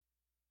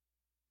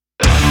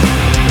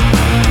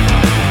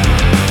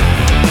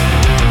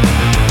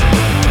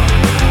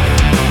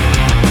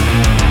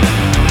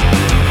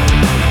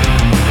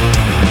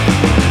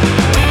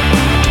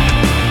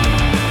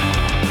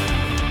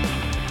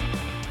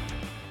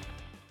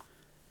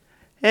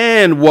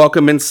And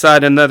welcome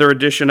inside another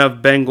edition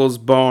of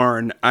Bengals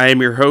Barn. I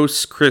am your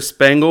host, Chris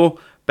Bengal,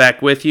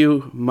 back with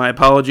you. My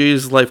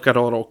apologies, life got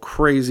a little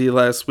crazy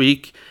last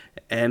week,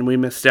 and we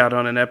missed out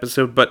on an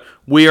episode, but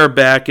we are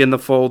back in the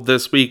fold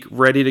this week,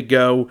 ready to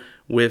go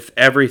with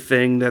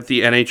everything that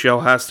the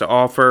NHL has to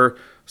offer.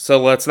 So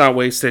let's not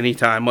waste any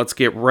time. Let's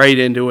get right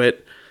into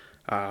it.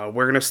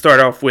 We're going to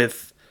start off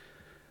with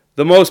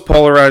the most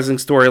polarizing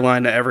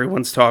storyline that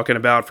everyone's talking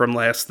about from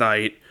last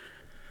night.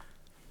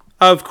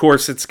 Of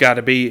course, it's got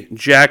to be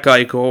Jack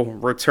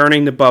Eichel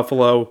returning to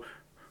Buffalo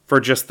for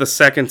just the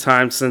second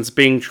time since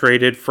being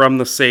traded from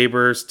the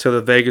Sabres to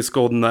the Vegas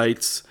Golden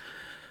Knights.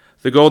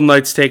 The Golden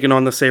Knights taking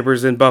on the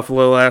Sabres in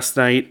Buffalo last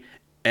night,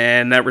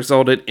 and that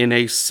resulted in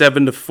a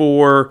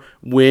 7-4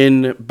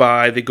 win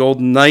by the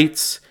Golden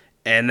Knights,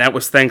 and that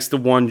was thanks to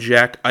one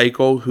Jack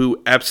Eichel, who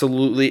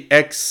absolutely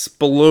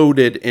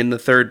exploded in the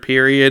third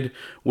period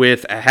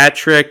with a hat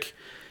trick.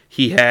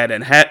 He had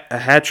a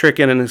hat trick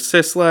and an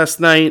assist last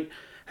night.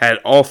 Had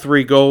all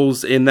three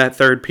goals in that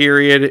third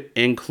period,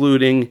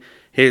 including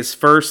his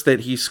first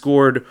that he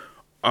scored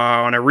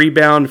on a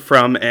rebound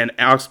from an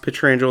Alex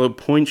Pietrangelo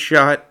point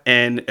shot.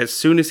 And as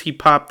soon as he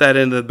popped that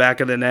into the back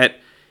of the net,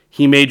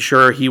 he made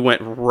sure he went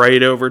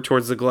right over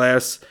towards the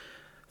glass,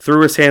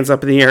 threw his hands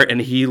up in the air,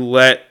 and he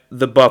let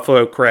the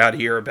Buffalo crowd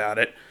hear about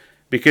it.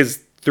 Because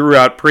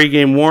throughout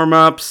pregame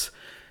warm-ups,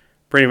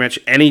 pretty much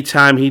any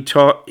time he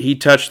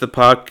touched the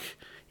puck,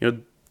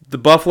 the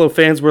Buffalo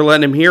fans were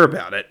letting him hear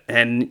about it.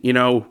 And,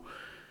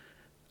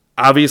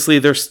 obviously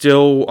there's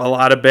still a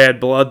lot of bad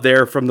blood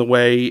there from the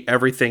way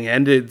everything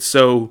ended.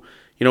 So,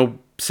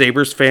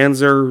 Sabres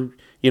fans are,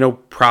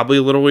 probably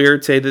a little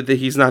irritated that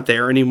he's not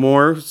there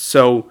anymore.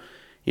 So,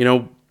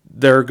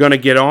 they're going to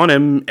get on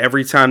him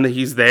every time that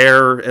he's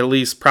there, at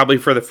least probably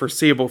for the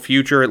foreseeable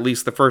future, at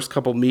least the first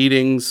couple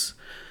meetings,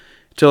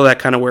 till that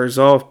kind of wears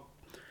off.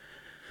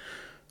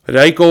 But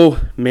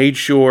Eichel made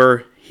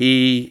sure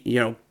he,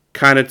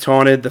 kind of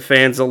taunted the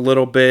fans a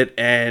little bit,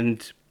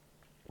 and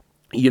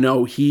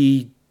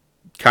he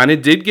kind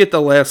of did get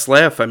the last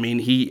laugh. I mean,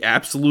 he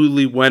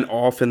absolutely went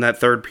off in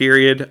that third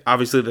period.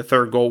 Obviously the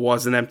third goal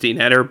was an empty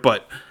netter,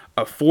 but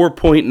a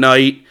 4-point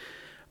night,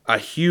 a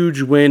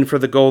huge win for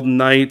the Golden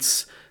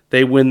Knights.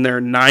 They win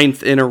their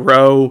 9th in a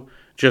row,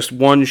 just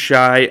one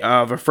shy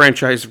of a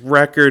franchise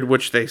record,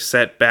 which they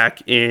set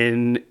back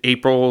in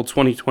April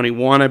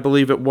 2021, I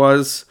believe it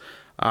was.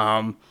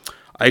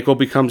 Eichel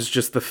becomes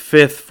just the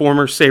 5th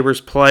former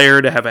Sabres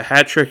player to have a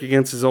hat trick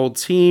against his old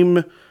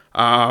team.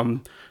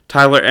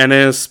 Tyler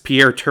Ennis,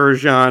 Pierre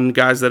Turgeon,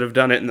 guys that have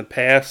done it in the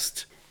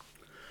past.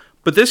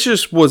 But this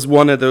just was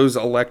one of those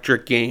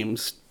electric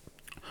games.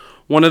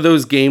 One of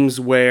those games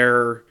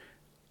where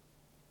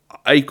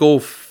Eichel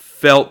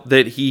felt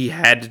that he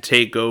had to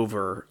take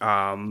over.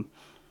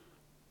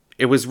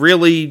 It was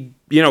really,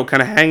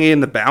 kind of hanging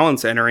in the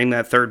balance entering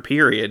that third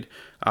period.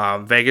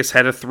 Vegas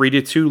had a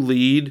 3-2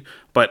 lead,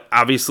 but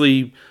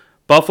obviously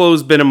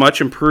Buffalo's been a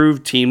much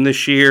improved team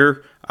this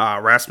year.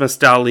 Rasmus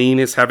Dahlin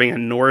is having a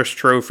Norris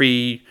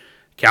Trophy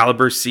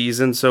caliber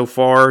season so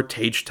far.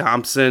 Tage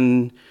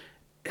Thompson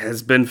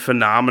has been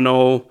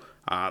phenomenal.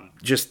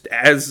 Just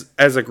as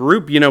a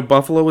group,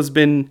 Buffalo has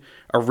been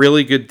a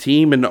really good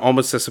team and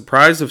almost a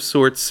surprise of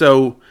sorts.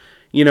 So,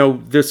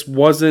 this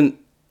wasn't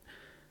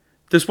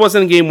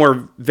a game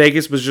where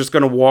Vegas was just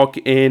going to walk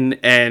in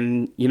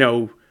and,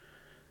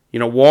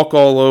 walk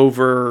all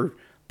over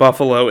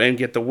Buffalo and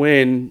get the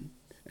win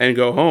and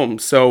go home.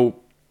 So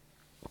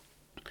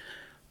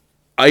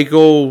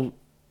Eichel,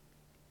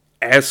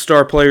 as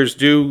star players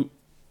do,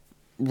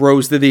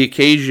 rose to the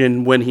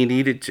occasion when he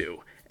needed to.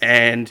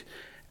 And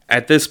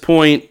at this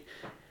point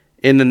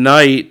in the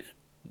night,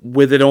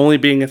 with it only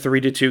being a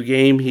 3-2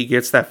 game, he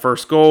gets that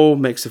first goal,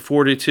 makes it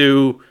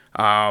 4-2,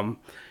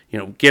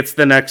 gets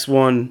the next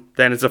one,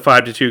 then it's a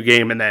 5-2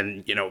 game, and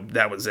then,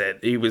 that was it.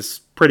 He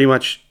was pretty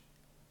much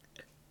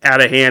out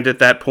of hand at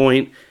that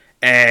point,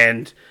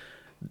 and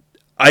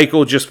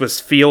Eichel just was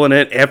feeling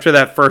it. After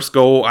that first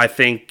goal, I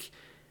think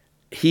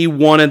he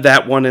wanted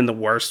that one in the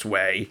worst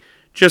way.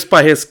 Just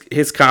by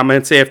his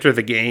comments after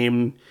the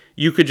game,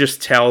 you could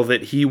just tell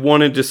that he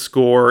wanted to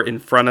score in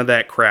front of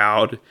that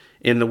crowd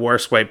in the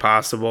worst way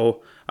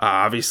possible.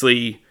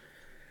 Obviously,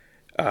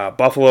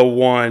 Buffalo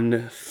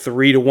won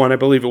 3-1, I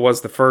believe it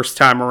was, the first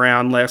time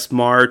around last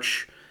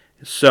March.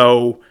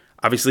 So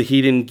obviously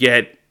he didn't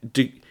get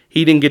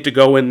to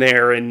go in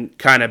there and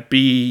kind of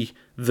be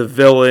the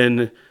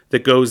villain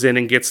that goes in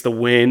and gets the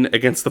win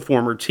against the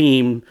former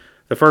team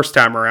the first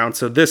time around.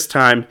 So this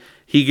time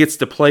he gets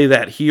to play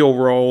that heel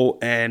role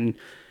and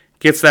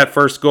gets that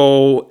first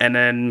goal. And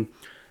then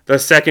the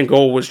second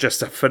goal was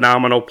just a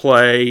phenomenal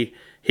play.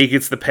 He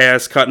gets the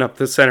pass, cutting up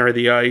the center of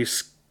the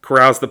ice,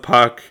 corrals the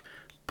puck,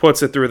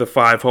 puts it through the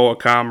 5-hole of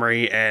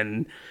Comrie,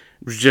 and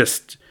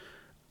just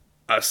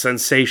a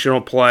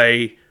sensational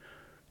play.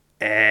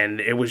 And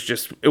it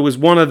was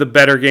one of the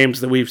better games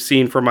that we've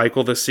seen from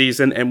Eichel this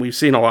season, and we've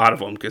seen a lot of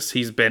them because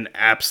he's been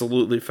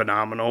absolutely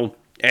phenomenal.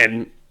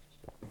 And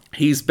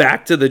he's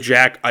back to the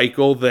Jack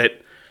Eichel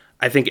that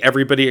I think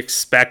everybody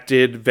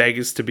expected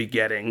Vegas to be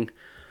getting.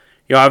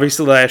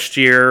 obviously last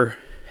year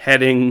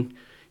heading,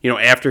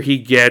 after he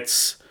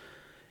gets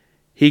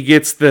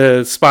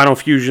the spinal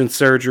fusion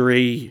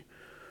surgery,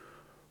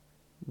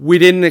 we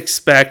didn't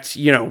expect,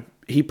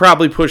 he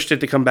probably pushed it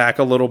to come back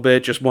a little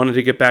bit, just wanted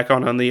to get back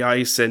on the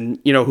ice, and,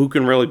 who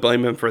can really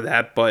blame him for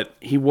that? But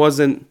he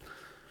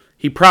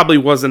probably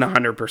wasn't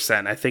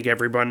 100%. I think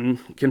everyone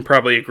can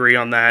probably agree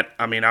on that.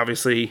 I mean,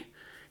 obviously,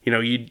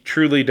 you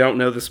truly don't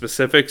know the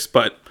specifics,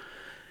 but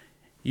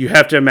you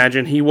have to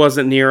imagine he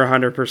wasn't near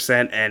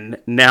 100%,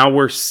 and now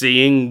we're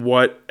seeing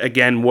what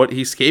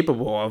he's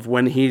capable of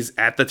when he's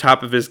at the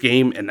top of his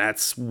game, and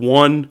that's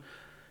one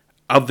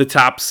of the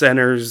top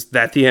centers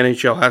that the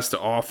NHL has to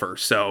offer.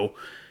 So,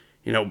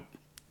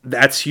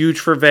 that's huge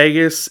for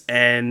Vegas,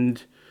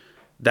 and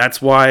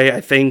that's why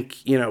I think,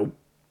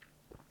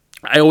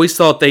 I always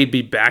thought they'd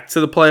be back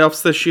to the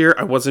playoffs this year.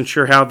 I wasn't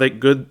sure how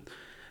good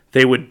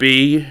they would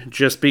be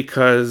just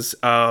because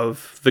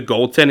of the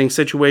goaltending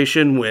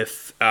situation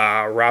with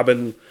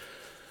Robin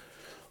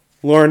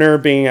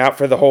Lorner being out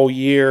for the whole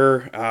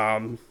year.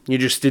 You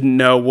just didn't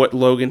know what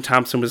Logan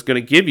Thompson was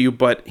going to give you,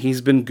 but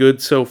he's been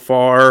good so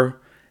far.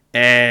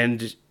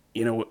 And,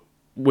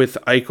 with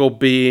Eichel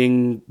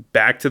being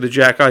back to the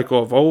Jack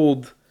Eichel of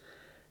old,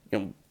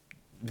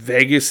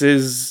 Vegas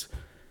has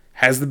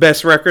the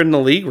best record in the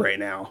league right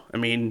now. I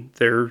mean,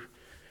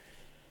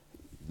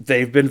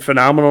 they've been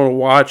phenomenal to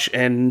watch,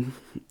 and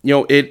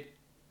it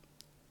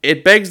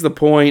begs the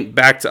point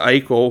back to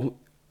Eichel.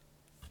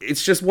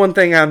 It's just one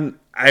thing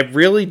I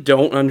really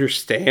don't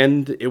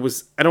understand.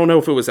 I don't know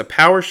if it was a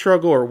power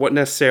struggle or what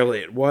necessarily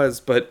it was,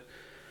 but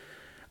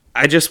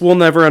I just will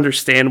never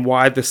understand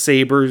why the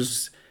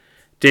Sabres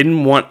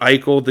didn't want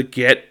Eichel to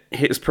get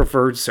his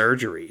preferred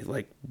surgery.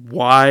 Like,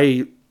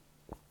 why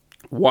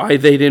they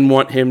didn't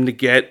want him to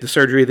get the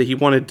surgery that he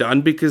wanted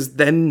done, because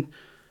then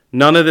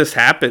none of this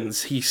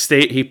happens.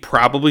 He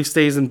probably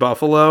stays in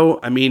Buffalo.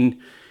 I mean,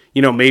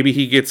 maybe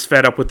he gets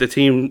fed up with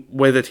the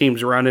way the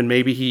team's run, and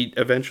maybe he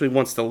eventually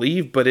wants to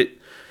leave, but it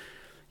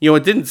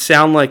didn't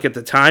sound like at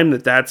the time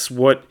that that's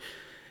what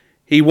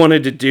he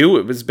wanted to do.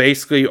 It was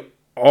basically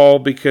all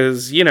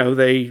because,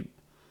 the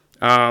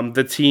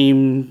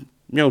team,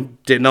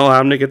 didn't allow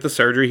him to get the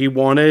surgery he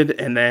wanted,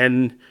 and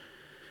then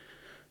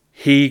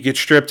he gets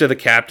stripped of the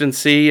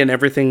captaincy, and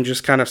everything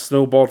just kind of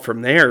snowballed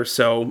from there.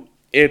 So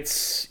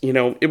it's,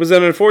 it was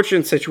an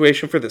unfortunate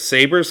situation for the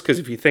Sabres, because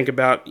if you think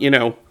about,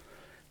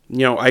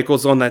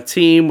 Eichel's on that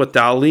team with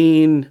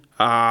Dahlin,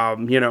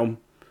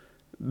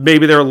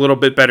 maybe they're a little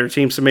bit better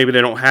team, so maybe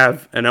they don't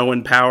have an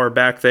Owen Power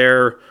back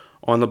there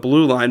on the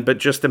blue line, but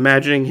just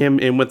imagining him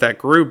in with that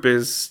group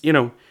is,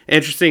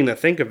 interesting to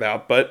think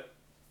about. But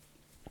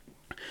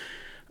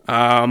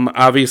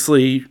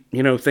obviously,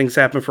 things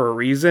happen for a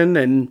reason,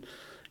 and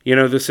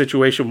the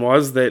situation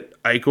was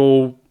that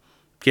Eichel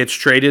gets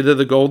traded to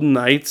the Golden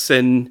Knights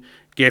and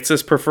gets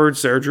his preferred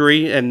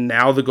surgery, and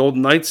now the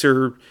Golden Knights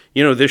are,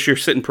 this year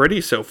sitting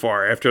pretty so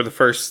far after the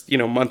first,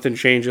 month and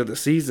change of the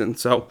season.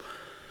 So,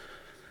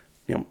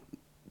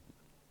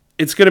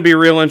 it's going to be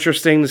real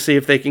interesting to see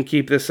if they can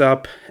keep this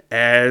up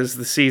as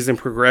the season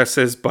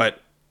progresses, but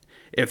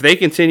if they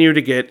continue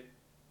to get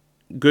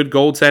good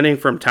goaltending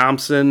from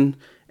Thompson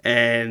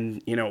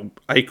and,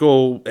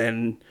 Eichel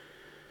and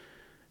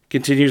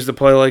continues to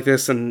play like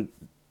this, and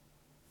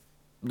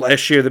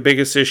last year the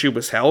biggest issue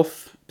was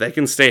health, they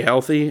can stay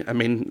healthy. I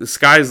mean, the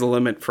sky's the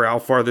limit for how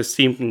far this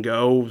team can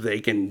go. They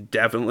can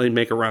definitely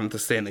make a run at the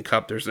Stanley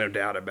Cup. There's no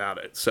doubt about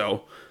it.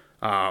 So,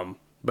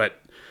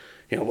 but,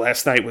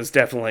 last night was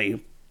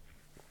definitely,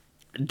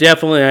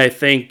 I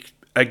think,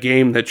 a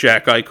game that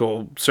Jack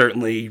Eichel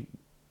certainly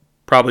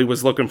probably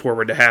was looking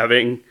forward to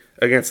having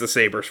against the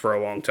Sabres for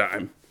a long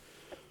time.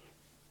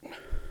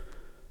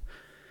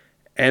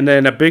 And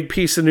then a big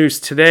piece of news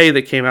today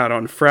that came out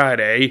on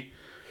Friday,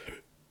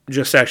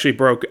 just actually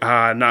broke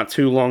not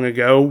too long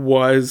ago,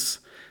 was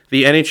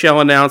the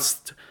NHL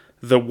announced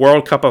the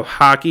World Cup of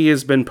Hockey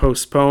has been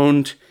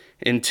postponed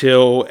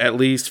until at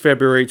least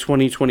February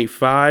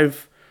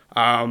 2025.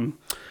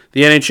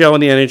 The NHL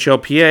and the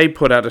NHLPA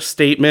put out a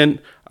statement,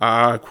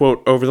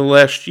 quote, "Over the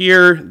last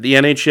year, the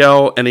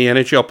NHL and the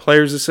NHL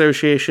Players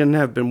Association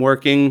have been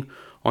working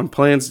on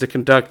plans to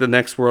conduct the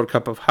next World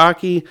Cup of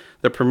Hockey,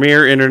 the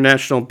premier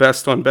international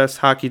best-on-best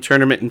hockey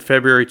tournament in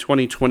February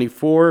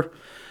 2024.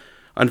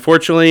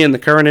 Unfortunately, in the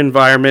current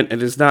environment,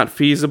 it is not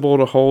feasible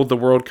to hold the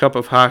World Cup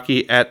of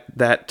Hockey at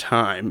that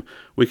time.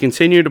 We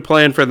continue to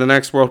plan for the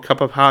next World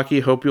Cup of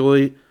Hockey,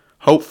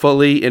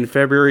 hopefully in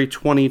February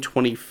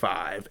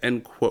 2025,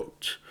 end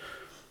quote.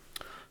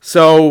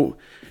 So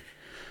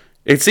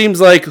it seems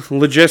like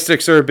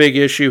logistics are a big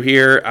issue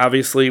here,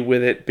 obviously,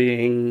 with it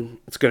being,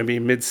 it's going to be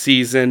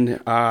mid-season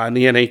in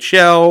the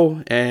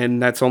NHL,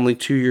 and that's only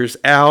 2 years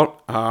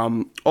out.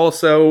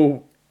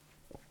 Also,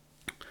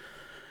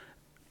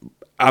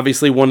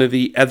 obviously, one of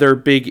the other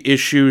big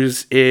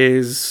issues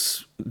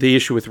is the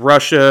issue with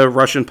Russia,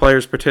 Russian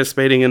players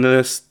participating in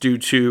this due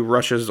to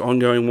Russia's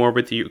ongoing war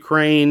with the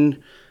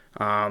Ukraine,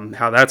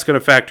 how that's going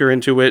to factor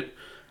into it.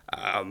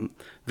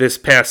 This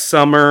past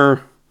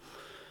summer,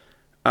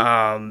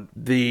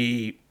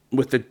 the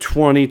with the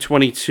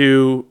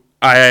 2022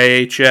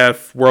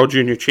 IIHF World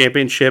Junior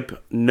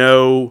Championship,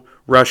 no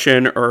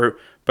Russian or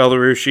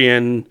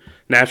Belarusian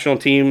national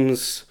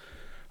teams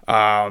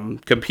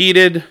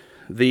competed.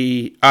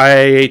 The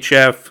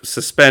IIHF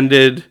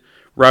suspended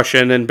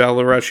Russian and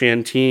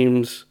Belarusian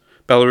teams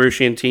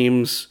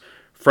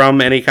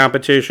from any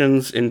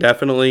competitions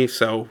indefinitely.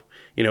 So,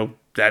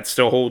 that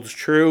still holds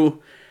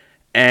true.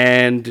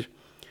 And,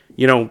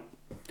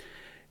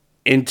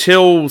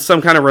 until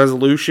some kind of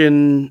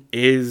resolution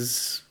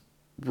is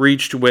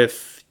reached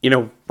with,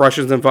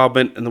 Russia's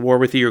involvement in the war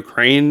with the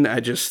Ukraine, I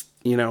just,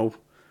 who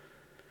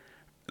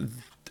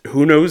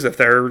knows if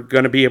they're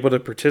going to be able to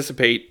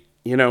participate,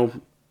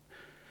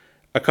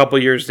 a couple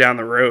years down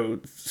the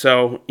road.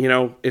 So,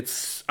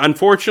 it's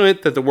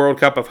unfortunate that the World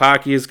Cup of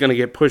Hockey is going to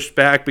get pushed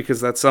back,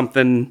 because that's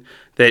something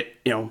that,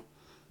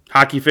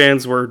 hockey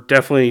fans were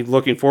definitely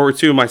looking forward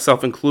to,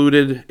 myself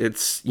included.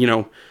 It's,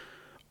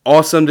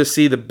 awesome to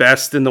see the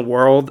best in the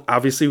world.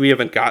 Obviously, we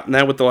haven't gotten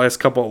that with the last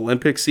couple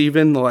Olympics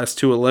even. The last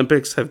two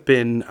Olympics have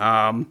been,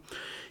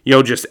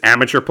 just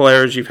amateur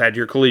players. You've had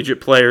your collegiate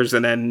players,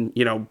 and then,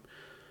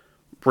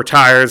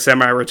 retired,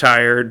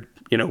 semi-retired,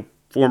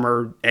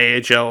 former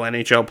AHL,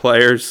 NHL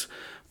players.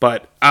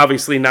 But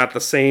obviously not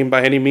the same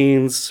by any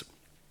means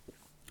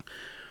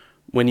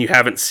when you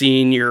haven't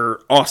seen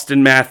your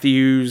Austin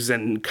Matthews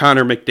and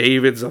Connor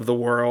McDavids of the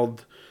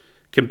world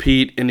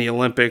compete in the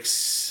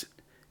Olympics,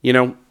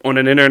 on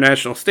an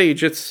international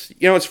stage. It's,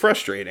 it's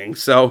frustrating.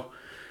 So,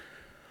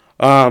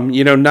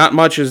 not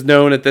much is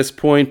known at this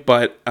point,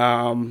 but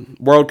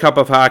World Cup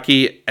of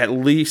Hockey at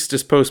least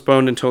is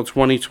postponed until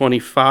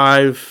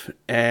 2025.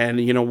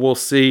 And, we'll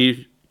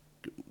see.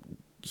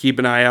 Keep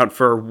an eye out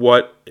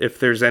for if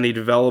there's any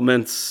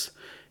developments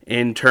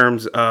in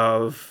terms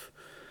of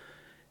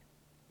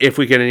if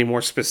we get any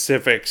more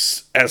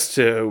specifics as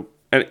to,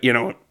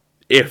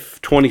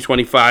 if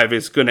 2025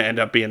 is going to end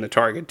up being the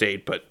target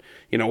date. But,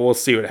 we'll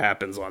see what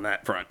happens on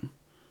that front.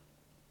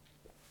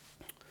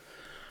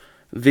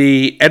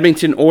 The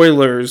Edmonton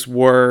Oilers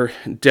were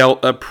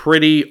dealt a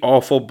pretty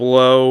awful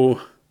blow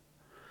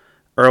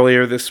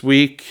earlier this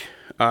week.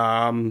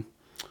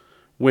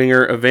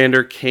 Winger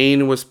Evander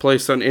Kane was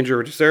placed on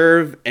injured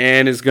reserve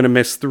and is going to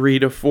miss 3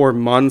 to 4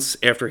 months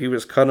after he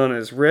was cut on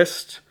his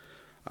wrist.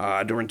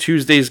 During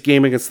Tuesday's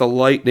game against the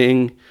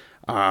Lightning,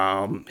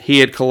 he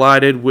had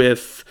collided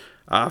with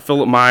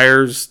Philip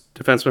Myers,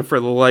 defenseman for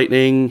the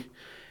Lightning,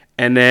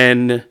 and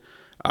then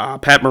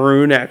Pat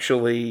Maroon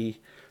actually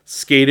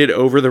skated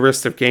over the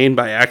wrist of Kane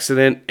by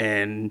accident,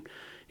 and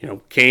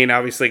Kane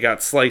obviously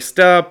got sliced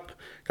up,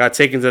 got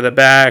taken to the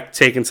back,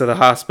 taken to the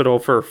hospital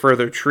for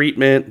further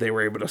treatment. They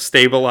were able to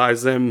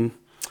stabilize him.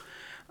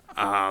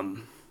 I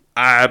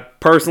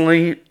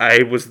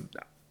was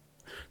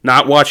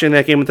not watching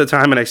that game at the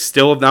time, and I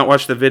still have not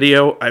watched the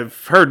video.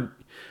 I've heard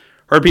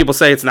people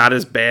say it's not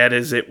as bad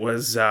as it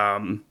was,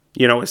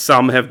 as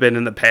some have been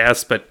in the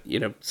past, but,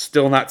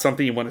 still not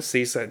something you want to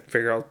see, so I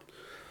figure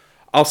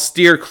I'll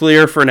steer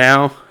clear for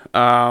now.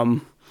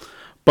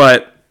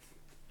 But,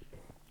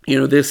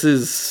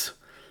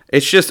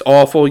 it's just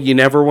awful. You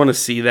never want to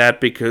see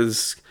that,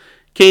 because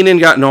Kane had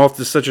gotten off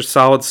to such a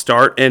solid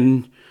start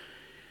and,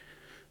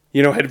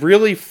 had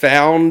really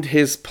found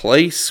his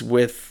place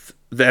with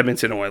the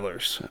Edmonton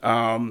Oilers.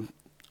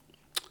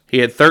 He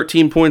had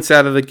 13 points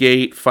out of the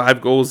gate, 5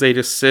 goals, 8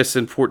 assists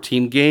in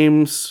 14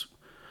 games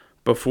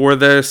before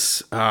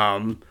this.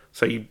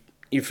 So you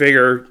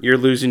figure you're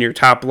losing your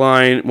top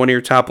line, one of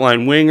your top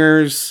line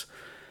wingers.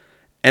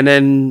 And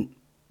then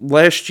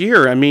last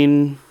year,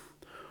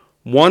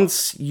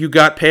 once you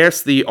got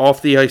past the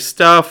off the ice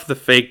stuff, the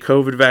fake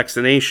COVID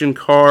vaccination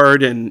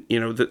card, and,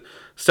 the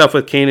stuff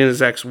with Kane and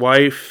his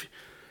ex-wife,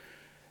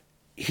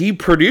 he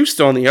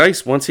produced on the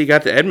ice once he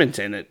got to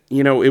Edmonton.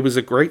 It was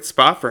a great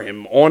spot for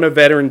him on a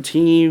veteran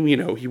team.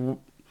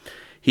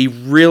 He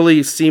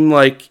really seemed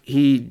like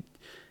he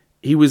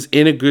was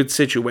in a good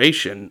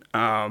situation.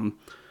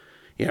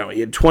 He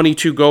had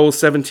 22 goals,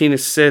 17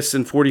 assists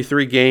in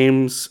 43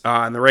 games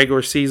in the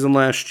regular season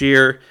last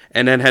year,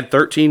 and then had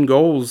 13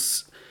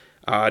 goals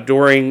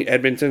during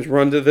Edmonton's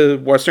run to the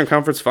Western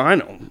Conference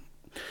Final.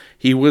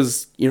 He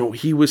was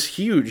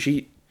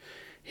huge.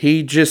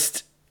 He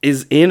just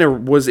was in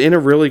a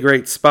really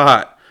great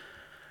spot.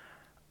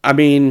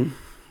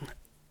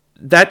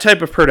 That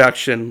type of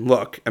production,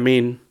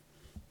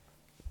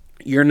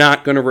 you're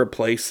not going to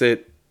replace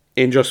it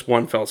in just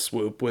one fell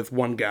swoop with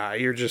one guy.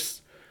 You're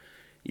just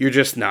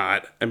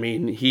not.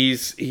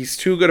 He's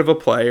too good of a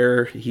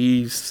player.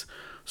 He's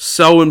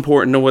so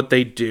important to what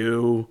they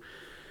do.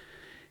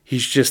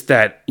 He's just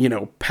that,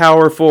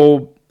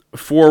 powerful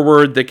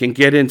forward that can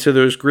get into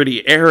those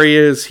gritty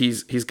areas.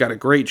 He's got a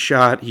great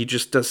shot. He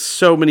just does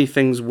so many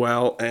things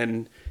well,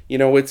 and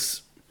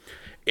it's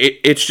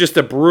just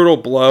a brutal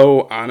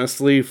blow,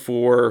 honestly,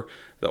 for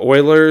the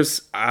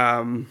Oilers.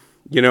 The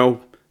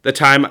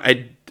time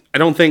I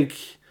don't think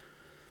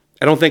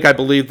I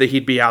believed that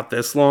he'd be out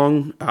this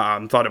long.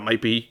 Thought it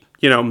might be,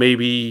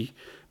 maybe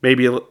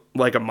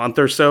like a month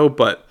or so,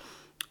 but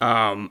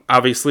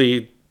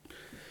obviously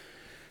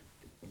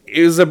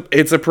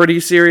it's a pretty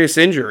serious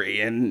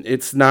injury, and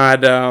it's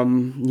not they're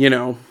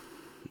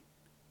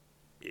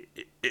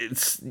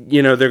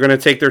going to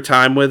take their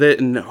time with it,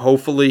 and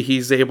hopefully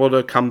he's able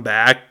to come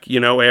back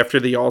after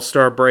the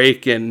All-Star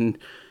break and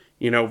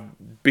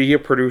be a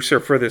producer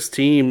for this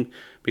team,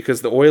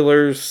 because the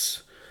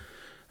Oilers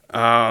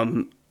are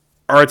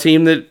a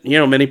team that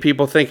many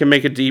people think can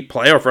make a deep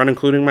playoff run,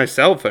 including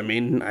myself. I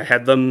mean, I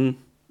had them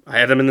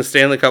in the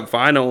Stanley Cup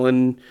final,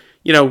 and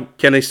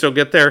can they still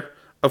get there?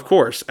 Of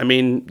course. I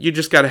mean, you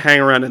just got to hang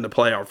around in the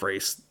playoff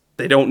race.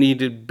 They don't need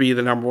to be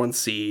the number one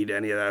seed,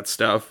 any of that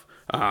stuff.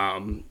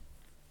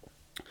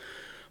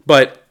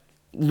 But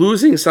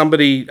losing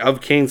somebody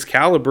of Kane's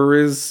caliber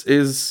is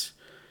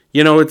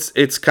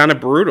it's kind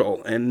of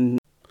brutal. And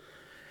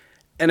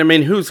I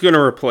mean, who's going to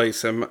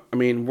replace him? I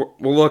mean,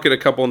 we'll look at a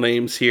couple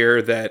names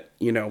here that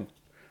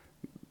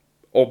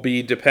will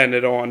be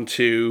dependent on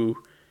to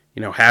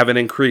have an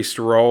increased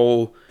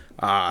role.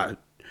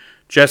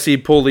 Jesse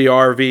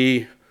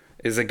Puljujarvi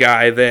is a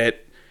guy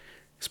that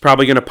is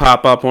probably going to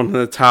pop up on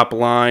the top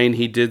line.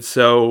 He did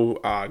so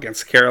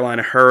against the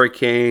Carolina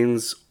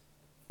Hurricanes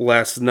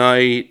last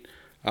night.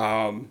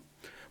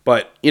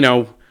 But, he's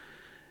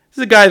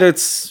a guy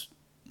that's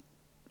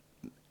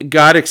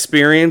got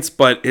experience,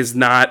 but is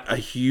not a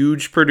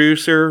huge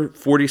producer.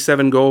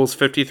 47 goals,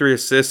 53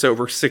 assists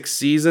over 6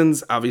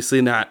 seasons.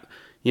 Obviously not,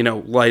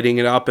 lighting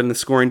it up in the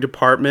scoring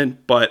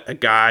department, but a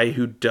guy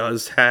who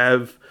does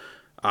have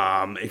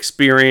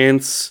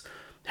experience,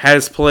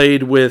 has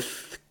played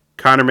with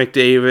Connor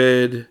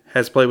McDavid,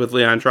 has played with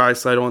Leon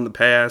Draisaitl in the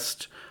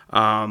past.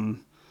 So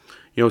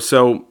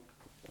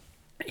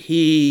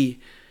he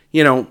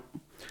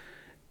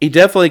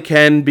definitely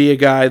can be a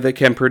guy that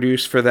can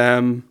produce for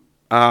them.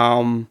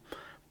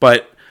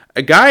 But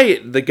the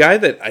guy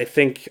that I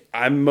think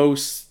I'm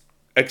most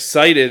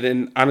excited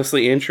and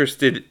honestly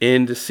interested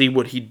in to see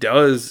what he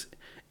does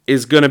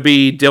is going to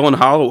be Dylan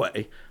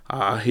Holloway.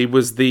 He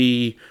was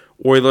the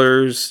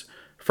Oilers'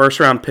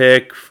 first-round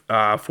pick,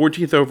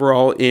 14th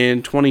overall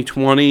in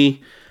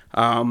 2020.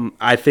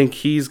 I think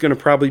he's going to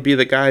probably be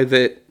the guy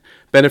that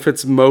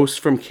benefits most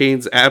from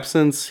Kane's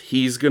absence.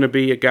 He's going to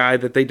be a guy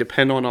that they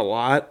depend on a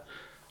lot.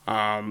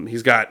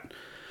 He's got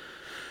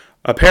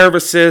a pair of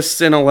assists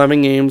in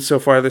 11 games so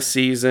far this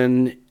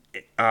season.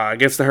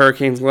 Against the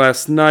Hurricanes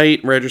last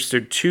night,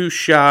 registered 2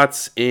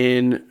 shots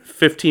in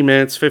 15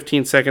 minutes,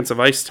 15 seconds of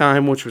ice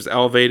time, which was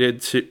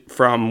elevated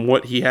from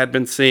what he had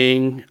been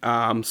seeing.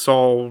 I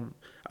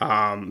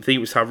think he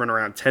was hovering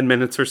around 10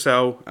 minutes or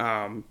so,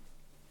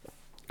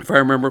 if I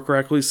remember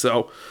correctly.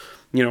 So,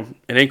 an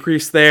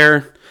increase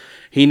there.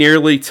 He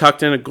nearly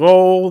tucked in a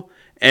goal,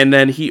 and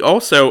then he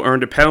also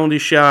earned a penalty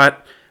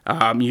shot,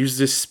 used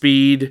his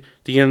speed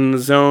to get in the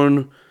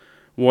zone,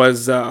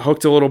 was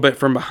hooked a little bit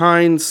from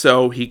behind,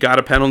 so he got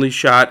a penalty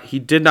shot. He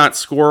did not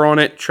score on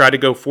it, tried to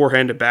go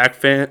forehand to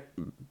backhand,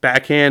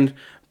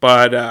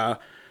 but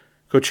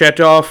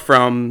Kochetov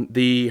from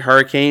the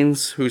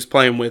Hurricanes, who's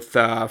playing with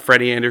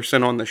Freddie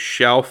Anderson on the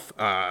shelf,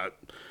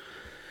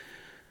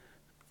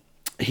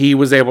 he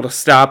was able to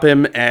stop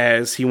him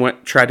as Holloway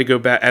tried to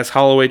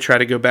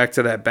go back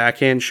to that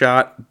backhand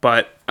shot.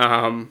 But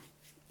I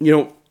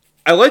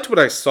liked what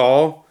I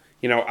saw.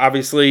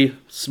 Obviously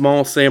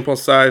small sample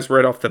size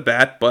right off the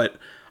bat, but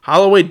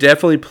Holloway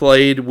definitely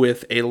played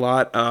with a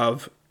lot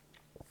of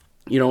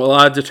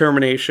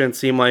determination.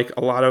 Seemed like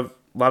a lot of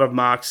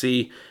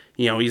moxie.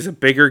 He's a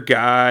bigger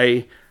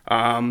guy,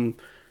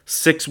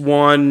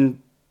 6'1",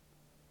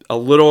 a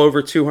little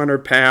over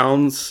 200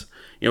 pounds.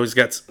 He's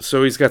got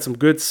some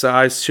good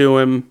size to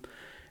him,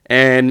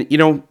 and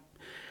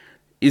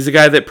he's a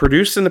guy that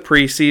produced in the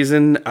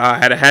preseason,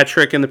 had a hat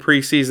trick in the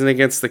preseason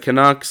against the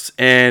Canucks,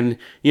 and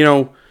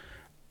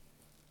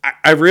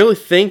I really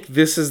think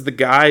this is the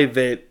guy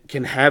that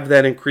can have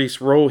that increased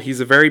role.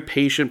 He's a very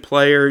patient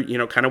player,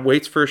 kind of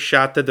waits for a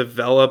shot to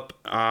develop.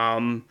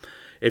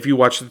 If you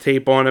watch the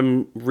tape on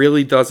him,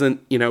 really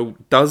doesn't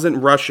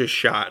rush his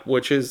shot,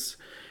 which is,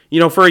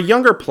 for a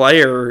younger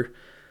player,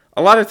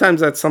 a lot of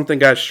times that's something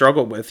guys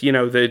struggle with.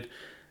 That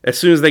as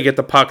soon as they get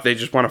the puck, they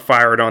just want to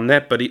fire it on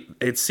net. But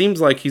it seems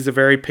like he's a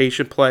very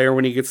patient player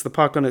when he gets the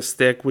puck on his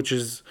stick, which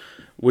is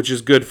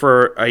good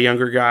for a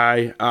younger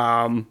guy.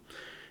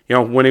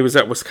 When he was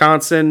at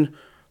Wisconsin,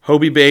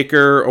 Hobey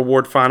Baker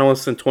Award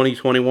finalist in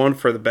 2021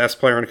 for the best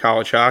player in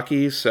college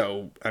hockey.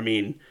 So, I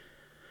mean,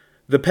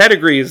 the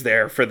pedigree is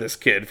there for this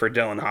kid, for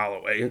Dylan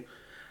Holloway.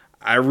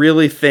 I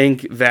really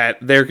think that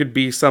there could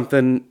be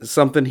something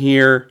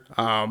here.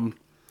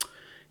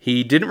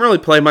 He didn't really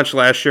play much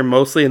last year,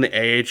 mostly in the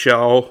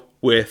AHL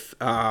with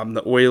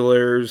the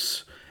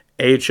Oilers,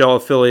 AHL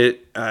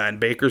affiliate in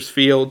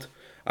Bakersfield.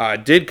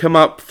 Did come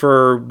up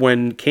for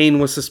when Kane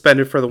was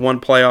suspended for the one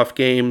playoff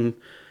game,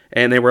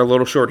 and they were a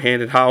little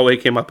shorthanded. Holloway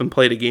came up and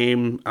played a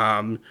game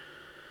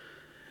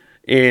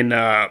in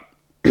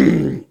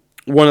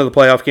one of the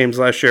playoff games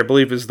last year, I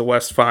believe is the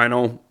West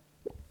Final.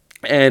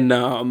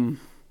 And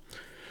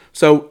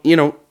so,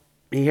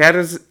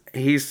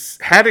 he's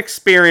had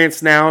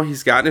experience now.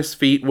 He's gotten his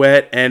feet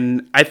wet,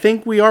 and I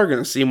think we are going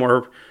to see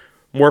more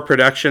more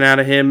production out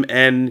of him.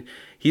 And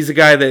he's a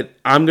guy that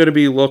I'm going to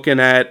be looking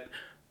at,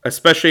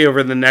 especially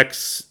over the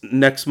next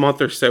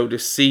month or so, to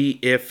see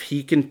if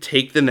he can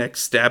take the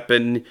next step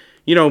and,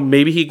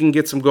 maybe he can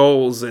get some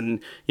goals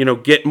and,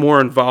 get more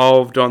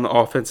involved on the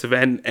offensive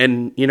end.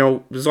 And,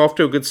 was off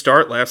to a good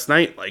start last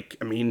night.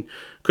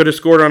 Could have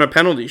scored on a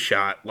penalty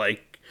shot.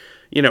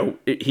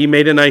 He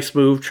made a nice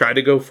move, tried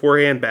to go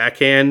forehand,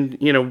 backhand,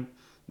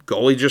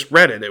 goalie just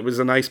read it. It was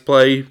a nice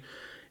play.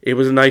 It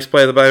was a nice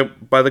play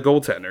by the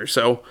goaltender.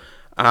 So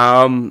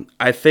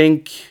I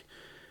think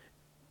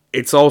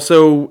it's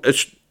also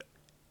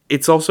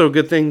a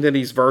good thing that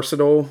he's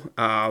versatile.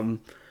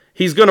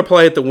 He's going to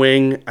play at the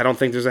wing. I don't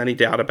think there's any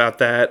doubt about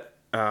that.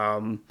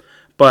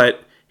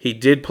 But he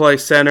did play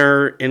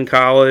center in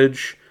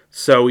college,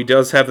 so he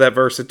does have that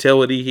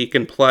versatility. He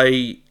can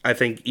play, I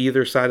think,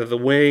 either side of the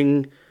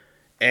wing,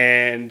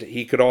 and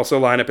he could also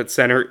line up at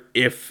center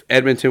if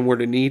Edmonton were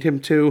to need him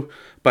to.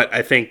 But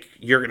I think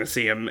you're going to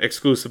see him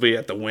exclusively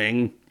at the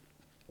wing.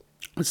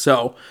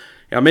 So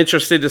I'm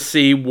interested to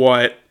see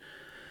what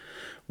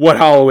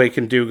Holloway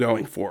can do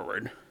going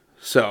forward.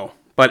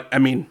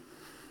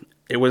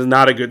 It was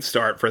not a good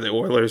start for the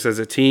Oilers as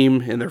a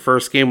team in their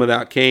first game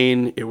without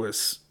Kane. It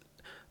was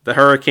the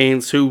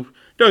Hurricanes, who,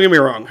 don't get me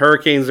wrong,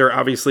 Hurricanes are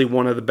obviously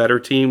one of the better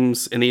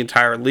teams in the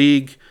entire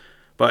league,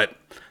 but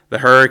the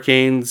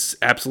Hurricanes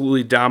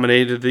absolutely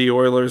dominated the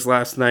Oilers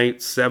last night,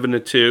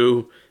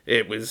 7-2.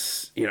 It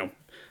was,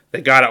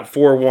 they got up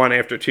 4-1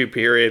 after 2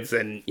 periods,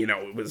 and,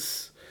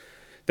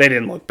 they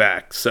didn't look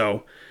back.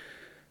 So,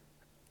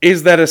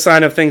 is that a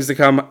sign of things to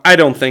come? I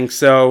don't think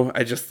so.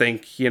 I just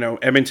think,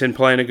 Edmonton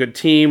playing a good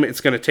team.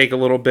 It's going to take a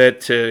little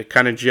bit to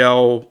kind of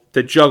juggle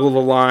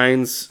the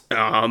lines.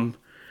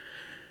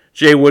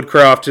 Jay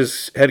Woodcroft,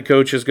 his head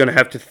coach, is going to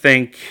have to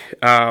think.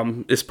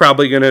 Is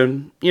probably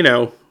going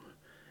to,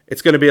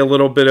 it's going to be a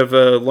little bit of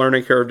a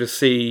learning curve to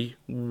see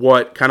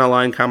what kind of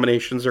line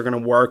combinations are going to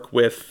work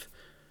with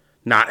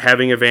not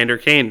having Evander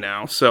Kane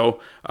now.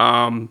 So,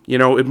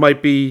 it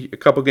might be a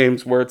couple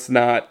games where it's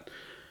not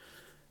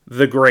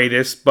the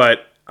greatest,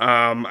 but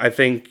I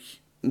think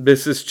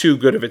this is too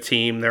good of a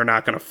team. They're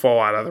not going to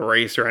fall out of the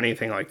race or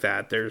anything like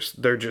that.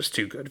 They're just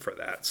too good for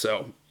that.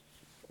 So,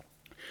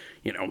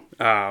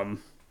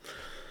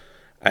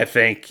 I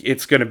think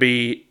it's going to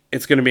be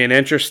an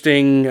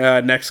interesting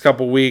next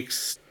couple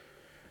weeks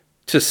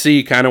to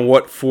see kind of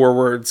what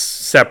forwards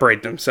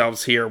separate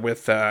themselves here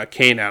with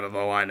Kane out of the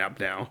lineup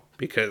now,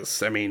 because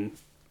Connor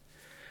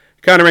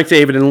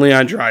McDavid and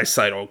Leon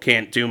Draisaitl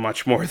can't do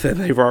much more than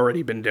they've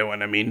already been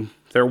doing.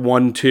 They're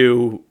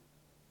 1-2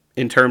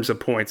 in terms of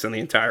points in the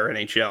entire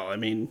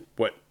NHL.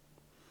 What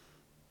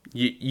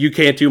you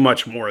can't do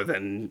much more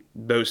than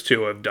those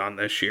two have done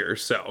this year.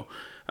 So,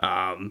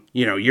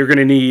 you're going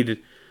to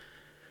need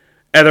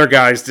other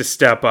guys to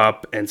step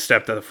up and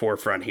step to the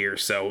forefront here.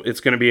 So it's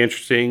going to be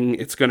interesting.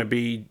 It's going to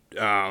be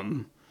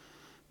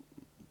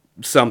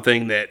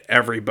something that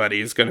everybody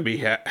is going to be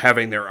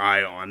having their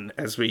eye on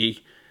as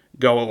we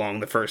go along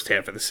the first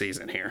half of the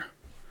season here.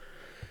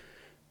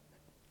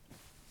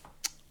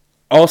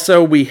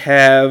 Also, we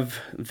have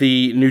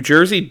the New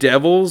Jersey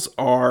Devils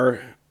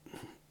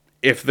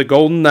if the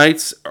Golden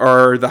Knights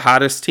are the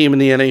hottest team in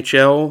the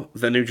NHL,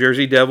 the New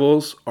Jersey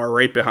Devils are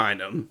right behind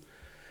them.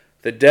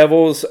 The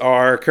Devils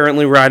are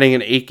currently riding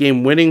an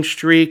 8-game winning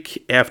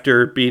streak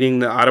after beating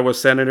the Ottawa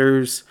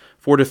Senators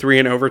 4-3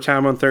 in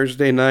overtime on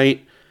Thursday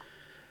night.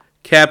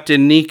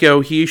 Captain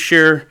Nico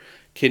Hischier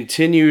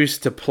continues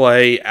to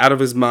play out of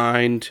his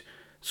mind.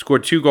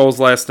 Scored 2 goals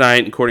last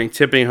night, including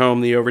tipping home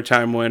the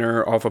overtime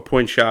winner off a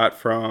point shot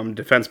from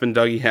defenseman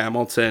Dougie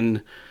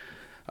Hamilton.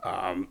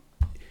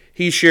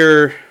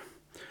 Hischier,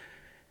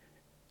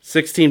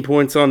 16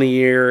 points on the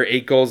year,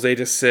 8 goals, 8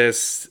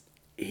 assists.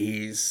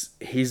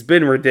 He's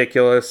been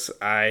ridiculous.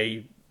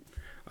 I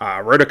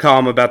wrote a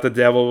column about the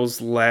Devils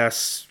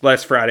last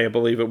Friday, I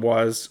believe it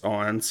was,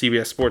 on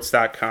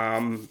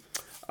CBSSports.com,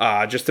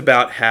 just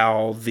about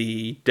how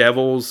the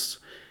Devils,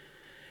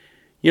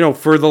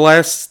 for the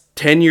last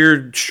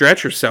 10-year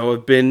stretch or so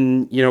have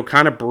been,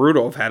 kind of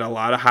brutal. Have had a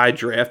lot of high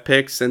draft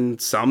picks,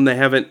 and some they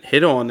haven't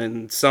hit on,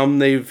 and some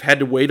they've had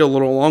to wait a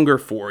little longer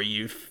for.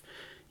 You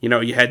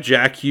had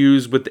Jack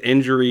Hughes with the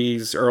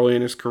injuries early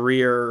in his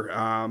career.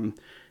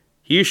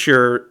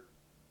 Hischier,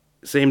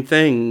 same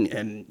thing.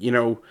 And,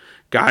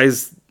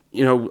 guys, a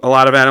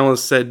lot of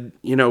analysts said,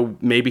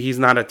 maybe he's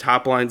not a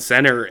top-line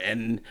center.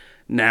 And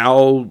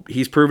now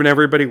he's proven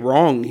everybody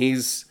wrong.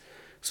 He's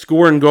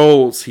scoring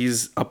goals.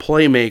 He's a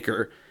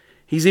playmaker.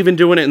 He's even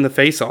doing it in the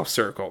face-off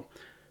circle.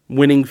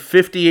 Winning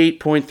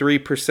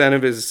 58.3%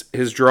 of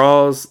his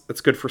draws. That's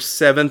good for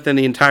 7th in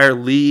the entire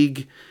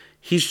league.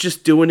 He's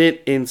just doing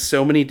it in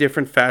so many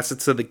different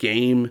facets of the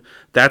game.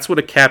 That's what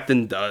a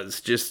captain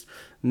does. Just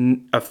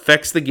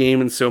affects the game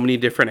in so many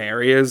different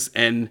areas,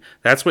 and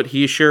that's what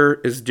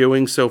Hischier is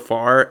doing so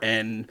far,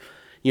 and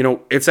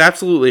it's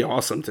absolutely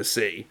awesome to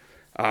see.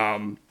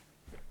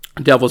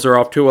 Devils are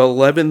off to an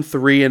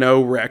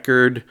 11-3-0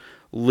 record,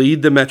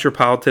 lead the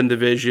Metropolitan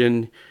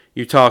Division.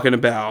 You're talking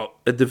about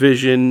a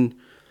division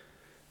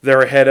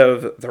They're ahead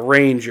of the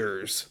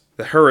Rangers,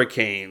 the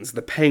Hurricanes,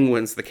 the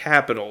Penguins, the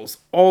Capitals,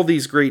 all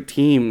these great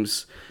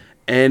teams.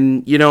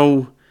 And,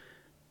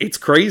 it's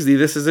crazy.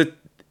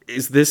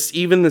 Is this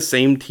even the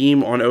same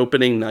team on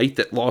opening night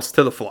that lost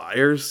to the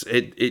Flyers?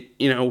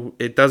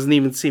 It doesn't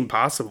even seem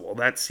possible.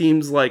 That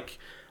seems like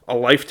a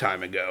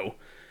lifetime ago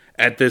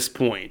at this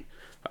point.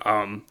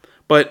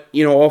 But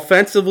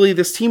offensively,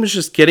 this team is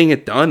just getting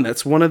it done.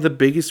 That's one of the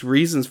biggest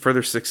reasons for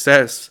their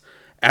success.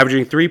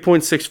 Averaging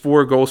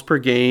 3.64 goals per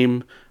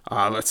game.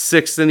 That's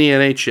sixth in the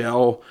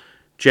NHL.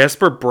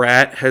 Jesper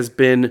Bratt has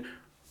been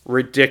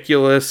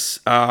ridiculous.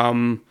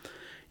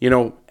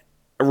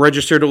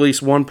 Registered at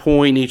least 1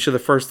 point each of the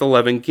first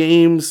 11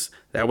 games.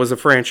 That was a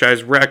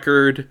franchise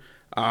record.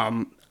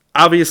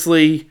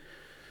 Obviously,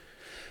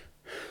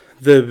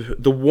 the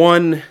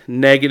one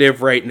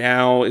negative right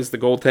now is the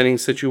goaltending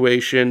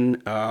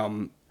situation.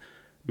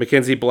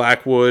 Mackenzie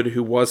Blackwood,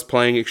 who was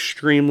playing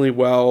extremely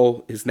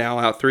well, is now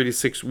out 3 to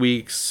 6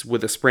 weeks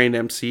with a sprained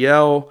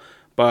MCL.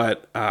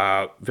 But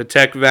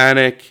Vitek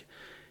Vanek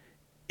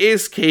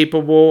is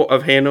capable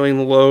of handling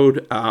the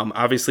load.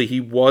 Obviously, he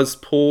was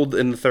pulled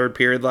in the third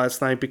period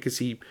last night because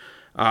he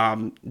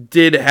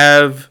did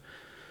have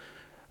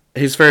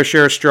his fair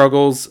share of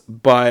struggles.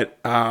 But,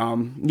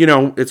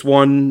 it's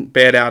one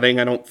bad outing.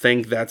 I don't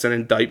think that's an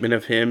indictment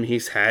of him.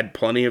 He's had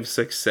plenty of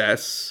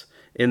success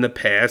in the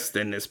past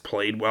and has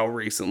played well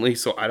recently.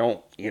 So I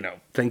don't,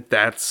 think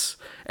that's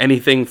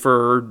anything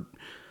for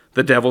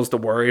the Devils to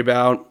worry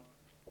about.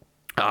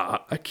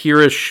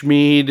 Akira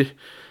Schmid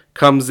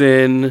comes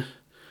in.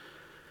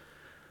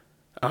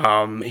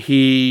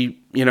 He,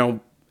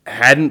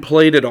 hadn't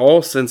played at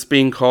all since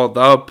being called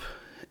up.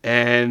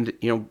 And,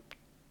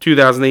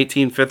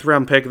 2018 fifth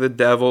round pick of the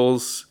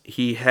Devils.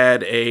 He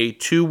had a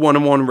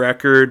 2-1-1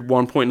 record,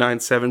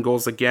 1.97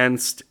 goals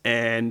against,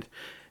 and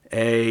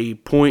a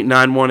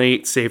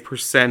 .918 save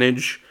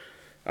percentage.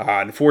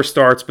 In 4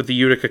 starts with the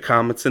Utica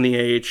Comets in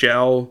the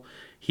AHL.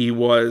 He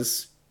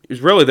was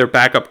really their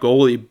backup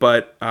goalie,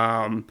 but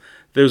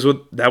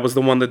that was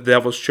the one that the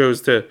Devils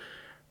chose to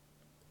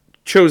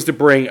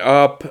bring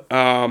up,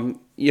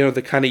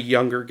 the kind of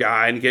younger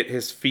guy and get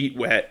his feet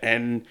wet.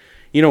 And,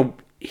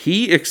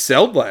 he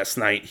excelled last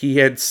night.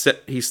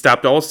 He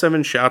stopped all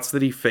 7 shots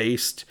that he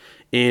faced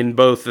in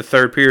both the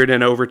third period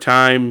and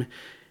overtime.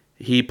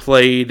 He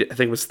played, I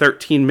think it was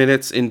 13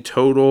 minutes in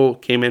total,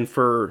 came in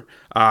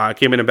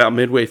about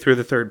midway through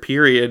the third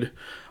period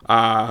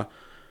when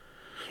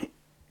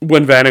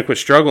Vanek was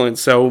struggling.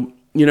 So,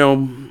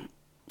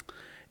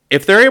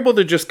 if they're able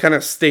to just kind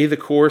of stay the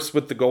course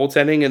with the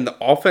goaltending and the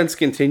offense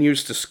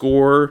continues to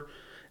score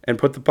and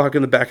put the puck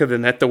in the back of the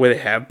net the way they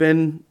have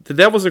been, the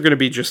Devils are going to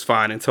be just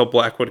fine until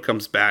Blackwood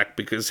comes back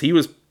because he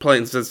was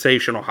playing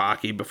sensational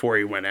hockey before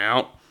he went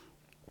out.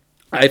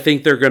 I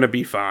think they're going to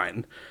be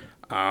fine.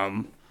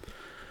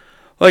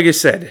 Like I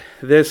said,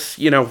 this,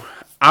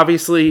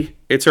 obviously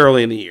it's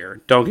early in the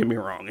year. Don't get me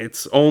wrong.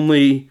 It's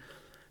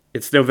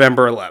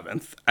November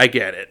 11th. I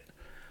get it.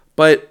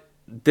 But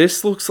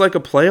this looks like a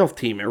playoff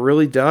team. It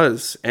really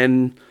does.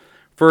 And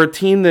for a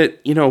team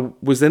that,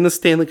 was in the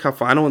Stanley Cup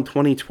final in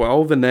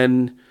 2012 and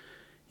then,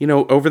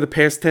 over the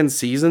past 10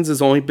 seasons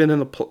has only been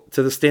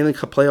to the Stanley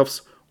Cup playoffs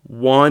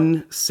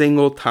one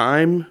single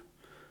time,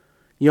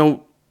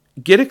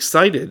 get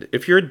excited.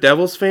 If you're a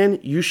Devils fan,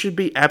 you should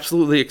be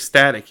absolutely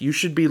ecstatic. You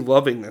should be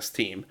loving this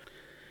team.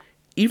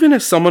 Even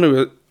as someone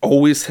who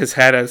always has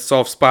had a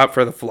soft spot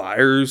for the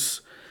Flyers,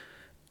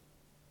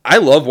 I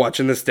love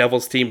watching this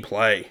Devils team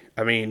play.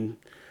 I mean,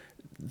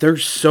 they're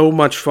so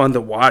much fun to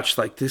watch.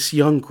 Like, this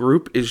young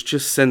group is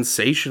just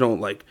sensational.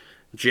 Like,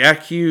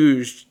 Jack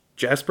Hughes,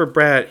 Jesper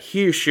Bratt,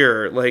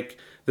 Hischier, like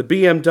the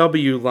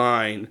BMW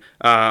line.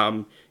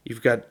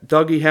 You've got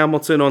Dougie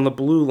Hamilton on the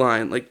blue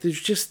line. Like,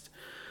 there's just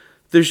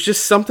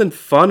something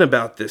fun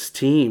about this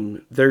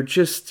team. They're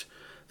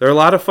a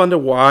lot of fun to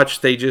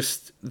watch.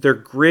 They're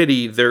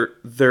gritty.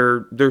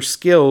 They're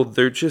skilled.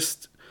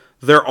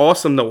 They're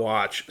awesome to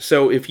watch.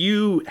 So if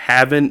you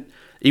haven't,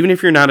 even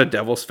if you're not a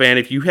Devils fan,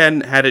 if you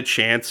hadn't had a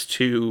chance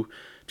to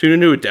tune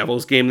into a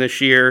Devils game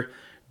this year,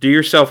 do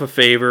yourself a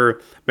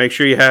favor. Make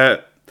sure you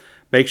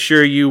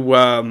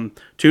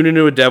tune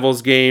into a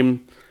Devils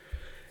game,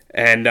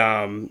 and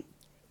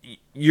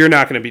you're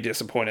not going to be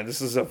disappointed. This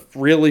is a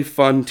really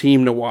fun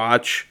team to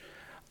watch.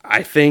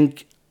 I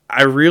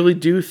really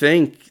do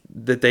think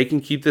that they can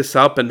keep this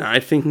up, and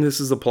I think this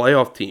is a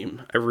playoff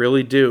team. I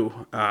really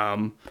do.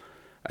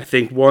 I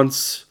think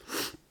once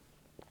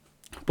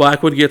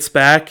Blackwood gets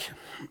back,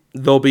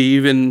 they'll be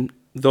even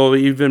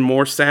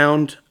more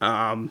sound.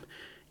 The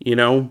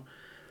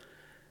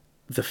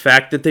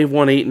fact that they've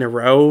won 8 in a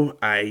row,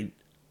 I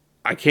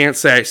can't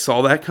say I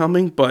saw that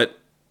coming, but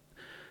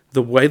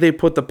the way they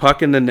put the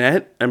puck in the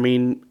net, I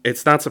mean,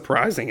 it's not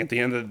surprising at the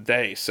end of the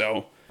day.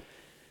 So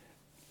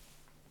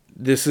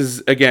this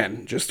is,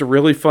 again, just a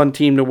really fun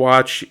team to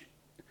watch.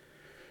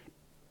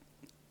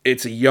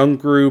 It's a young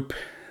group.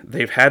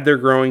 They've had their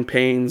growing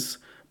pains,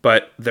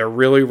 but they're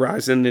really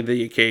rising to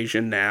the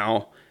occasion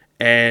now.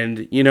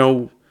 And,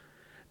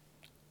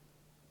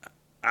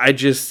 I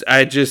just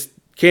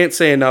can't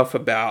say enough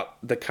about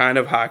the kind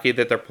of hockey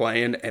that they're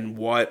playing and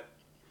what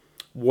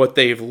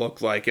they've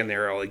looked like in the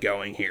early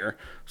going here.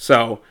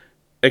 So,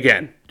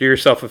 again, do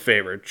yourself a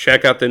favor.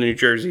 Check out the New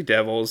Jersey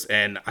Devils,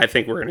 and I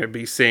think we're going to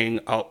be seeing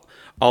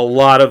a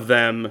lot of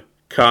them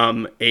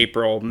come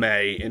April,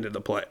 May into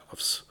the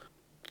playoffs.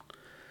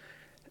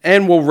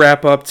 And we'll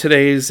wrap up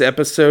today's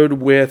episode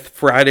with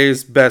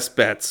Friday's best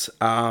bets.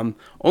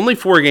 Only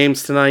 4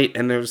 games tonight,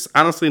 and there's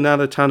honestly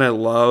not a ton I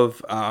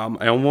love.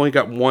 I only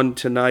got one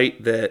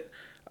tonight that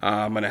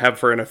I'm going to have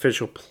for an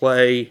official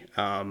play.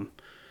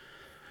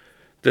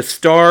 The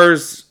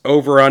Stars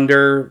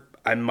over-under,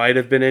 I might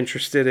have been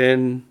interested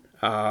in.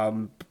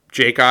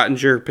 Jake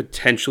Ottinger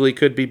potentially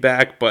could be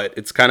back, but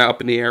it's kind of up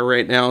in the air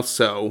right now,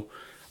 so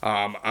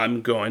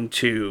I'm going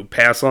to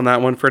pass on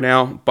that one for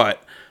now.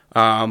 But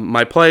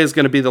my play is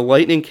going to be the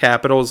Lightning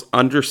Capitals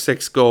under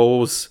 6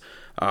 goals,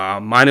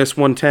 minus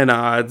 110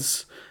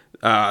 odds.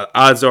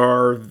 Odds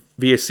are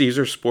via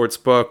Caesar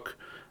Sportsbook.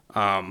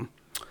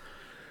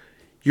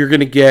 You're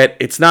going to get,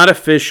 it's not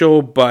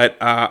official, but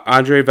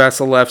Andrei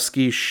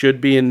Vasilevsky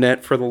should be in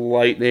net for the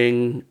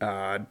Lightning.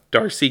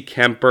 Darcy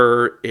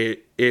Kemper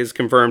is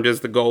confirmed as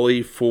the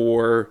goalie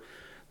for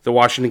the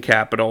Washington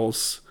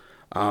Capitals.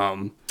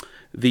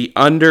 The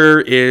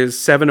under is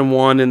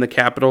 7-1 in the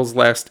Capitals'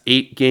 last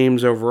 8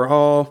 games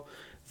overall.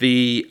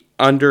 The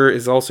under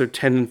is also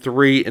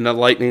 10-3 in the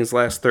Lightning's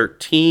last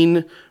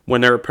 13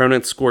 when their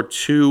opponents scored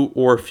 2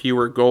 or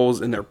fewer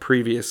goals in their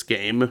previous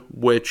game,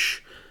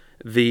 which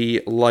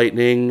the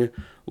Lightning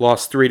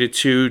lost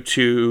 3-2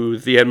 to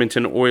the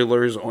Edmonton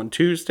Oilers on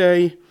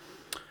Tuesday.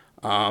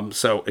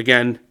 So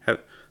again,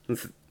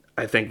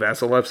 I think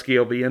Vasilevsky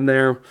will be in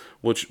there,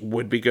 which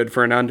would be good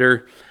for an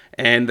under.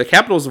 And the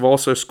Capitals have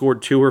also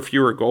scored 2 or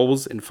fewer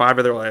goals in 5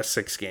 of their last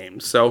 6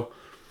 games. So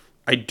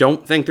I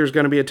don't think there's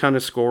going to be a ton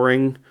of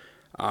scoring.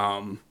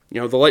 The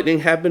Lightning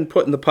have been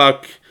putting the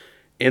puck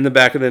in the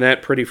back of the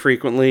net pretty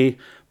frequently,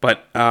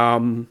 but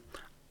I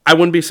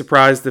wouldn't be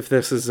surprised if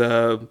this is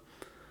a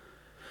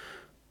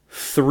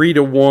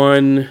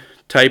 3-1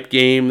 type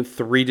game,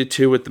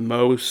 3-2 at the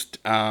most.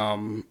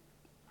 I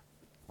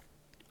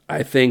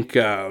think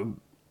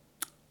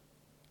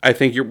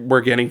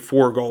we're getting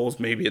 4 goals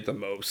maybe at the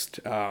most.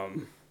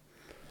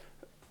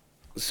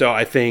 So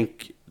I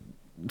think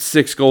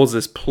 6 goals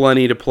is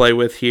plenty to play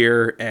with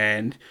here.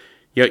 And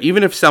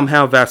even if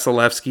somehow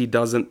Vasilevsky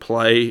doesn't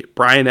play,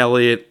 Brian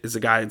Elliott is a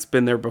guy that's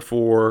been there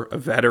before, a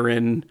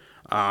veteran,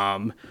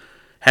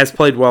 has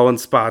played well in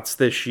spots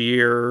this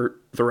year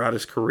throughout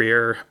his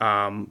career.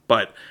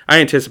 But I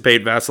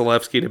anticipate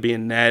Vasilevsky to be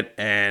in net,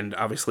 and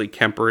obviously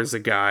Kemper is a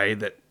guy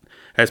that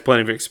has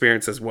plenty of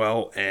experience as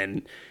well.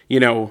 And,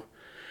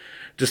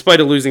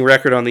 despite a losing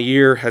record on the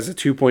year, has a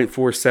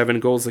 2.47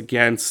 goals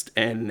against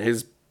and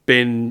has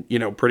been,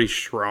 pretty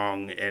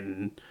strong.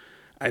 And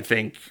I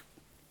think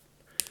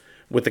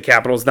with the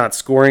Capitals not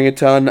scoring a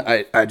ton,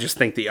 I just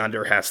think the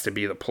under has to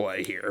be the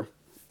play here.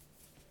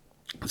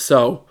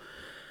 So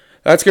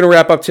that's going to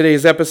wrap up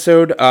today's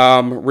episode.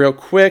 Real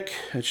quick,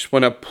 I just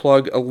want to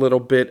plug a little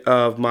bit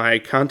of my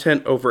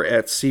content over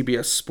at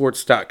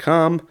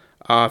cbssports.com.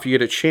 If you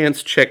get a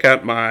chance, check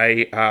out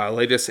my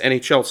latest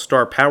NHL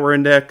Star Power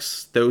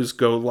Index. Those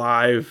go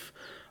live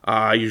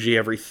usually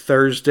every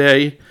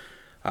Thursday.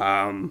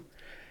 I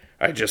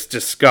just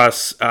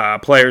discuss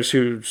players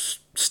whose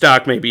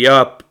stock may be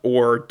up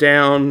or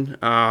down,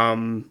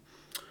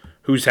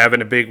 who's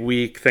having a big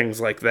week,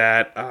 things like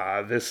that.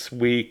 This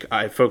week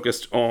I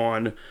focused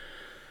on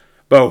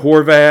Bo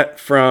Horvat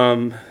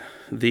from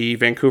the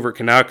Vancouver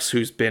Canucks,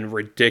 who's been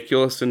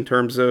ridiculous in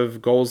terms of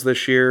goals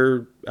this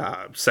year,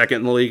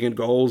 second in the league in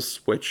goals,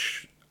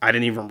 which I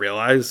didn't even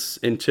realize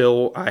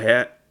until I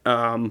had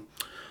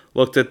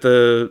looked at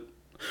the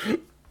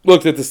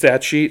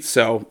stat sheet.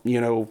 So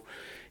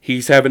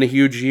he's having a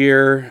huge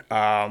year.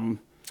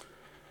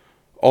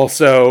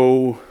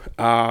 Also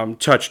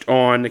touched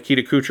on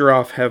Nikita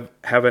Kucherov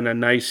having a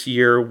nice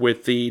year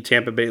with the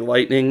Tampa Bay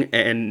Lightning,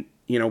 and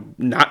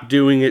not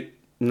doing it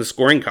in the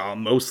scoring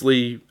column,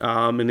 mostly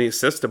in the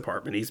assist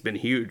department. He's been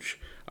huge.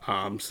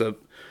 So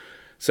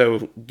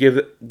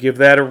give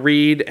that a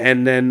read.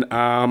 And then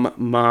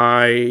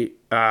my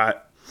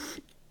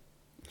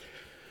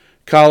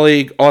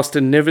colleague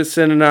Austin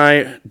Nivison and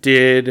I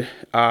did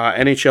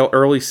NHL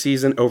early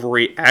season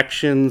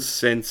overreactions,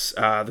 since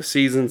the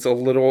season's a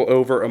little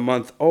over a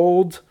month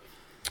old.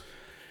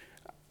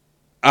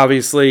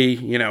 Obviously,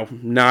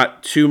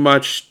 not too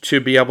much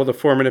to be able to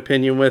form an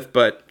opinion with,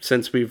 but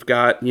since we've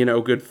got,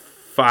 good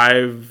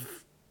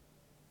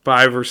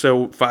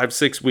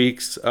 5-6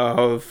 weeks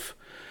of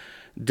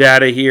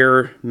data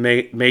here,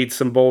 made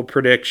some bold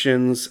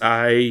predictions.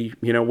 I,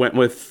 went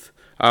with,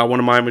 one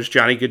of mine was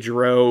Johnny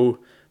Gaudreau.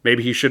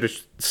 Maybe he should have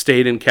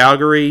stayed in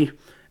Calgary.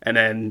 And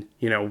then,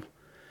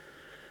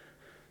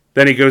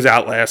 then he goes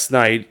out last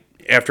night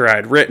after I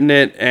had written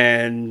it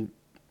and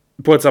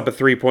puts up a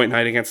 3-point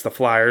night against the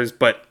Flyers,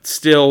 but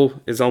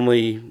still is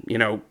only,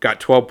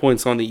 got 12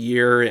 points on the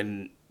year.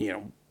 And,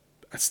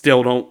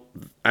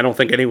 I don't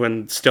think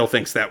anyone still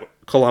thinks that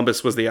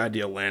Columbus was the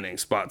ideal landing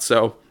spot.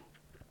 So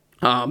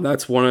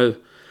That's one of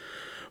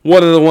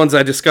the ones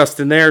I discussed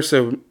in there.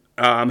 So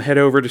head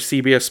over to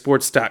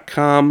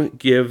cbssports.com,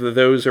 give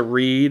those a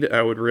read.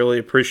 I would really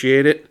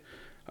appreciate it.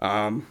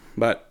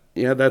 But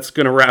yeah, that's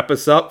going to wrap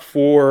us up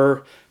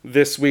for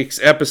this week's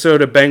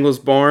episode of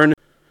Bengals Barn.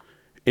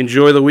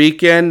 Enjoy the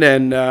weekend,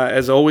 and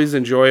as always,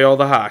 enjoy all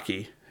the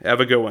hockey. Have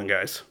a good one,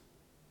 guys.